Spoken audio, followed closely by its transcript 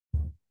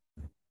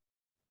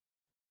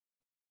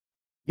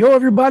Yo,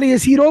 everybody,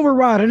 it's Heat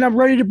Override, and I'm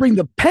ready to bring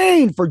the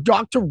pain for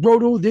Dr.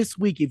 Roto this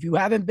week. If you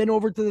haven't been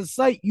over to the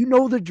site, you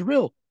know the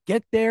drill.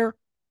 Get there,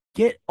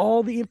 get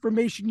all the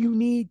information you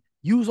need,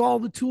 use all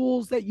the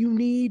tools that you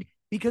need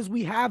because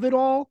we have it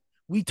all.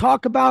 We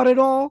talk about it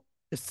all.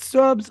 The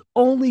subs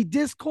only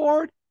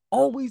Discord,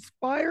 always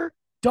fire.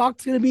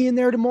 Doc's going to be in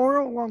there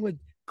tomorrow along with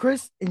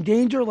Chris and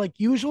Danger, like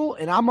usual,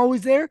 and I'm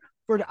always there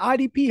for the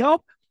IDP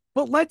help.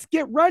 But let's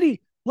get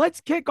ready.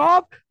 Let's kick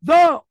off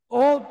the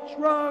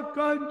Ultra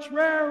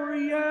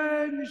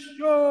Contrarian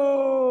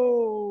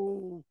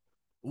Show.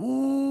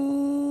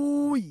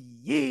 Ooh,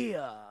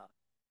 yeah.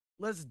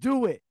 Let's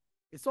do it.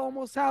 It's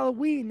almost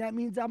Halloween. That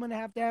means I'm going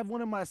to have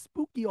one of my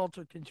spooky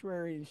Ultra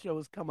Contrarian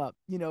shows come up.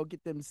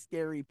 Get them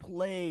scary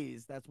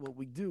plays. That's what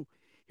we do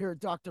here at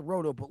Dr.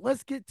 Roto. But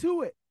let's get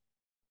to it.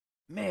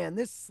 Man,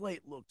 this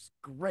slate looks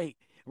great.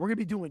 We're going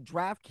to be doing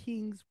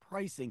DraftKings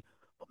pricing.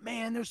 But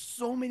man, there's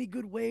so many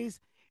good ways.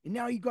 And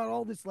now you got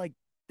all this like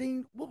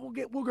thing. We're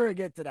gonna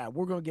get to that.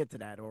 We're gonna get to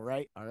that. All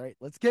right. All right.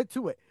 Let's get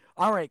to it.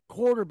 All right.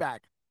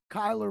 Quarterback,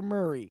 Kyler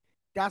Murray.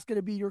 That's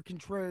gonna be your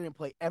contrarian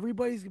play.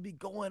 Everybody's gonna be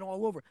going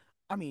all over.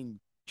 I mean,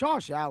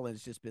 Josh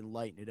Allen's just been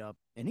lighting it up,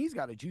 and he's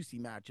got a juicy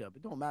matchup.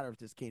 It don't matter if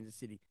this Kansas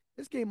City.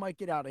 This game might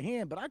get out of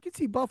hand, but I can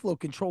see Buffalo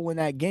controlling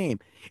that game.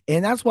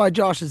 And that's why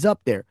Josh is up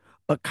there.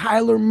 But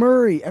Kyler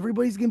Murray,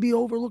 everybody's going to be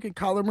overlooking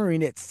Kyler Murray.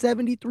 And at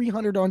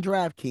 7,300 on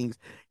DraftKings,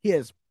 he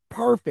is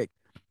perfect.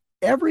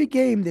 Every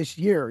game this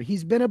year,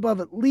 he's been above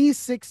at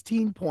least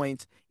 16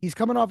 points. He's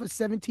coming off of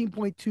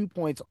 17.2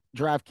 points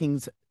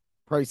DraftKings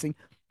pricing.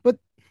 But,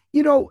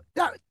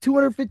 that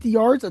 250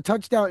 yards, a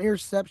touchdown,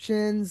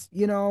 interceptions,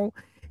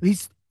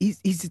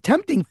 he's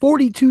attempting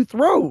 42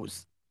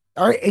 throws.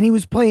 All right. And he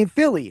was playing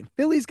Philly.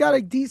 Philly's got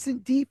a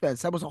decent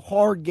defense. That was a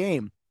hard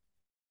game.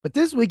 But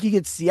this week he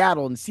gets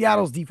Seattle, and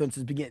Seattle's defense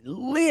has been getting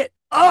lit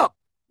up,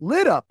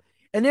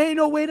 and there ain't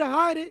no way to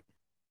hide it.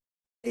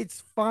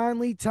 It's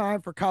finally time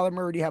for Kyler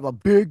Murray to have a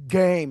big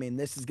game, and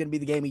this is going to be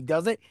the game he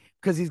does it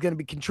because he's going to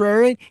be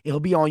contrarian. It'll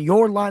be on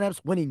your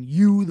lineups, winning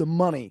you the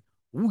money.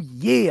 Oh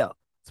yeah,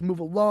 let's move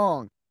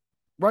along.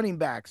 Running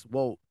backs.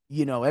 Well,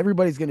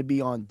 everybody's going to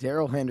be on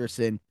Darrell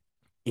Henderson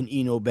and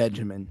Eno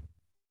Benjamin,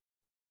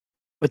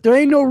 but there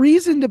ain't no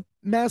reason to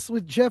mess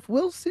with Jeff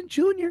Wilson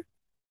Jr.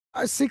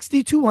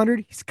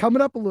 6,200. He's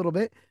coming up a little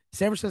bit.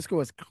 San Francisco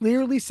has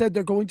clearly said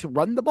they're going to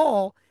run the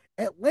ball.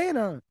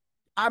 Atlanta,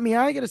 I mean,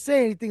 I ain't going to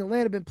say anything.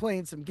 Atlanta been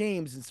playing some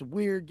games and some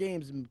weird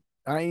games, and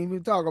I ain't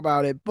even talk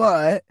about it,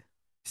 but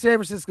San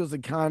Francisco's the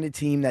kind of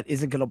team that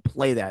isn't going to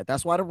play that.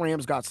 That's why the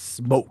Rams got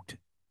smoked.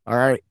 All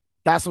right.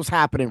 That's what's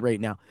happening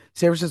right now.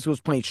 San Francisco's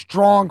playing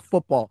strong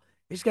football.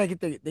 They just got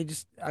to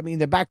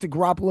they're back to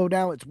Garoppolo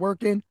now. It's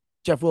working.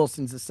 Jeff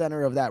Wilson's the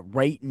center of that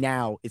right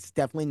now. It's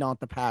definitely not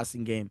the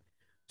passing game.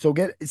 So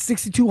get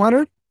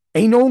 6,200.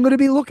 Ain't no one going to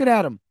be looking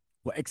at him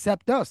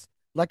except us.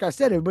 Like I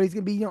said, everybody's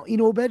going to be,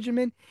 Eno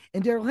Benjamin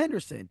and Darrell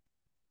Henderson.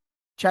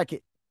 Check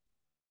it.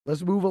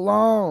 Let's move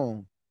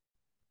along.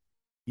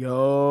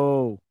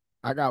 Yo,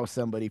 I got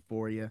somebody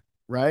for you,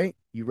 right?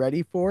 You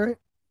ready for it?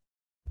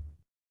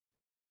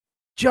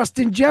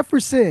 Justin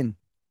Jefferson.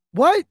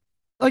 What?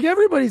 Like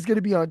everybody's going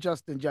to be on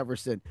Justin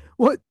Jefferson.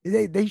 What?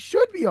 They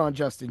should be on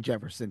Justin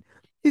Jefferson.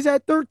 He's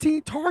had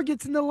 13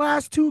 targets in the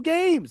last two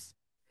games.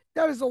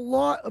 That is a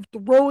lot of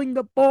throwing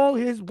the ball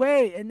his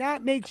way, and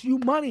that makes you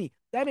money.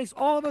 That makes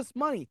all of us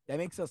money. That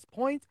makes us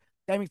points.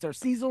 That makes our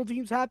seasonal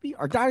teams happy,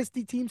 our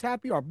dynasty teams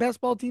happy, our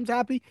best ball teams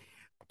happy.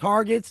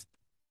 Targets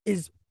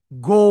is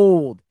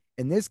gold.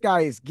 And this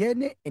guy is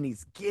getting it, and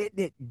he's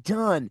getting it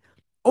done.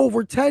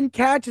 Over 10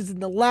 catches in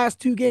the last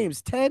two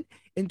games, 10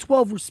 and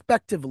 12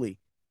 respectively.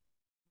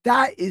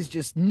 That is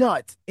just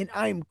nuts. And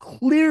I'm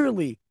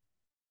clearly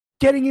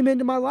getting him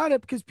into my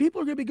lineup because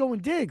people are going to be going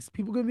digs.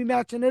 People are going to be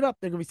matching it up.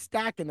 They're going to be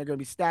stacking. They're going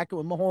to be stacking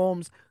with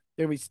Mahomes.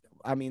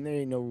 I mean, there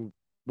ain't no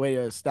way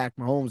to stack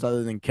Mahomes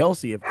other than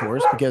Kelsey, of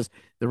course, because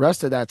the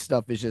rest of that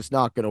stuff is just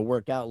not going to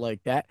work out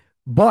like that.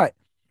 But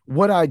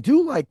what I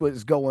do like what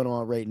is going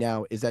on right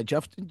now is that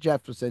Justin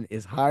Jefferson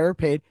is higher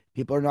paid.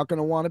 People are not going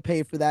to want to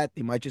pay for that.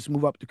 They might just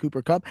move up to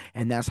Cooper Cup,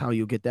 and that's how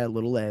you get that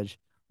little edge,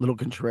 little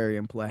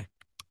contrarian play.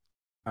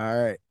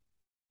 All right.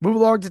 Move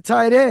along to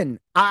tight end.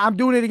 I'm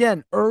doing it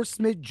again. Irv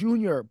Smith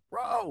Jr.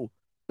 Bro,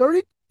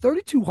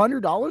 3,200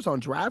 dollars on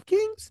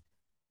DraftKings?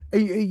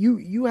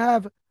 You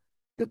have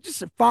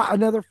just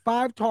another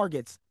five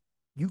targets.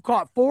 You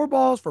caught four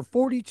balls for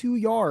 42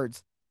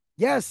 yards.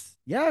 Yes,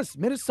 yes.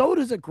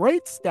 Minnesota's a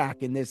great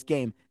stack in this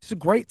game. It's a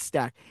great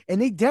stack.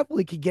 And they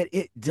definitely could get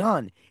it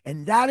done.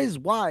 And that is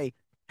why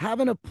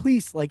having a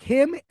police like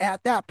him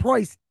at that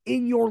price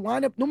in your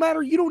lineup, no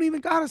matter you don't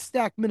even got to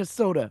stack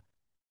Minnesota.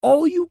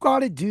 All you got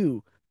to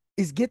do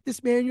is get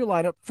this man in your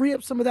lineup, free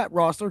up some of that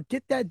roster,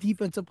 get that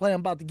defensive play I'm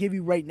about to give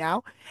you right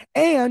now,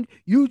 and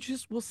you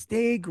just will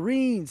stay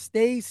green,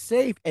 stay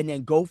safe, and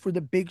then go for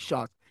the big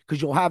shots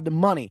because you'll have the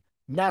money.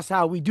 And that's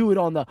how we do it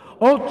on the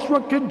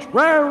Ultra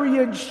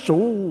Contrarian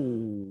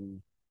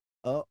Show.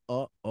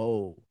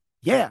 Oh.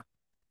 Yeah,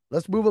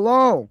 let's move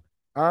along.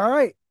 All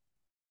right.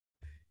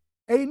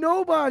 Ain't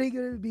nobody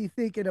gonna be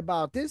thinking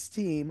about this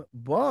team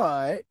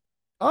but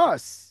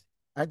us.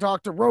 I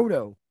talked to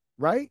Roto,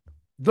 right?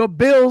 The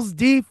Bills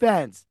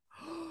defense.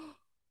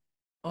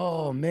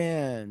 Oh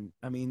man.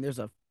 I mean,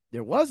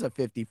 there was a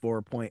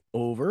 54-point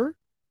over.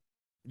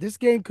 This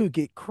game could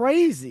get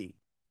crazy.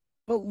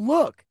 But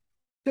look,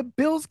 the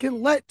Bills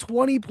can let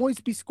 20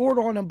 points be scored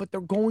on them, but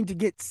they're going to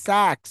get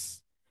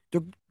sacks.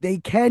 They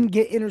can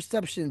get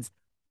interceptions.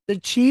 The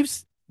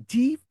Chiefs'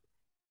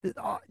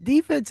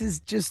 defense is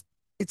just,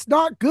 it's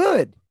not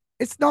good.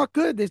 It's not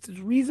good. There's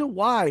a reason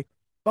why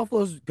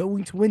Buffalo's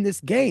going to win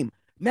this game.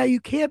 Now, you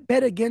can't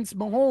bet against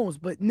Mahomes,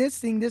 but in this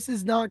thing, this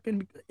is not going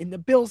to be, and the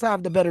Bills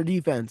have the better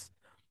defense.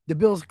 The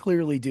Bills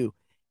clearly do.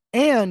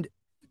 And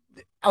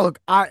look,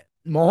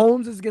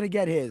 Mahomes is going to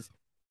get his.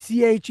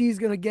 CHE is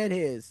going to get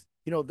his.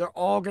 You know, they're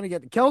all going to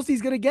get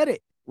Kelsey's going to get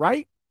it,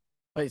 right?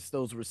 But it's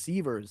those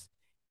receivers.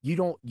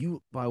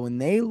 But when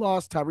they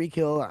lost Tyreek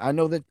Hill, I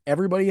know that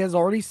everybody has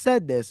already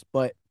said this,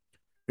 but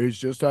it's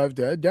just have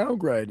to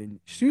downgrade. And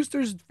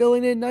Schuster's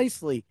filling in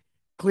nicely.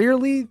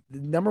 Clearly, the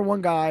number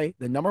one guy,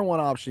 the number one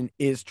option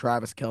is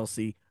Travis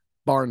Kelsey,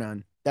 bar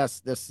none.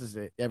 This is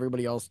it.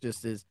 Everybody else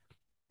just is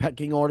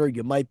pecking order.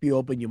 You might be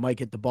open, you might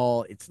get the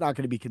ball. It's not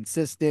going to be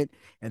consistent.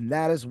 And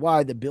that is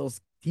why the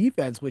Bills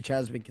defense, which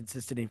has been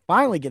consistent in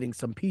finally getting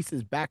some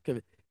pieces back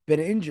have been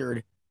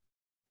injured,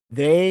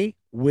 they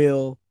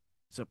will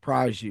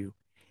surprise you.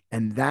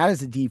 And that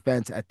is a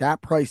defense at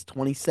that price,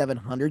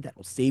 2,700, that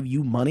will save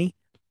you money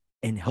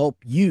and help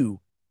you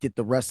get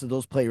the rest of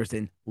those players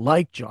in,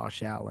 like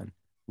Josh Allen,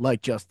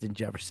 like Justin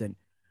Jefferson,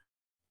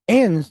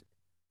 and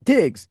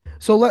Diggs.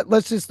 So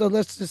let's just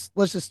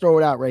throw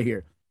it out right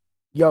here.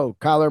 Yo,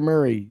 Kyler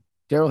Murray,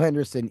 Daryl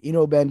Henderson,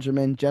 Eno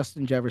Benjamin,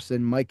 Justin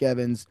Jefferson, Mike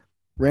Evans,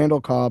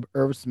 Randall Cobb,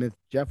 Irv Smith,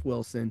 Jeff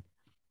Wilson,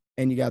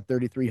 and you got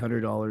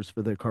 $3,300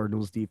 for the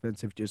Cardinals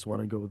defense if you just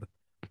want to go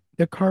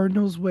the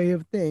Cardinals way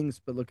of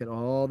things. But look at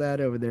all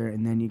that over there,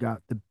 and then you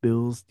got the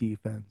Bills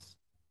defense.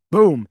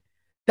 Boom.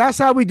 That's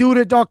how we do it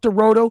at Dr.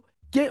 Roto.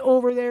 Get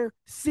over there.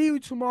 See you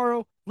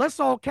tomorrow. Let's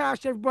all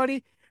cash,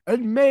 everybody,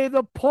 and may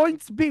the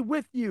points be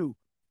with you.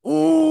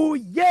 Oh,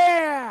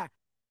 yeah.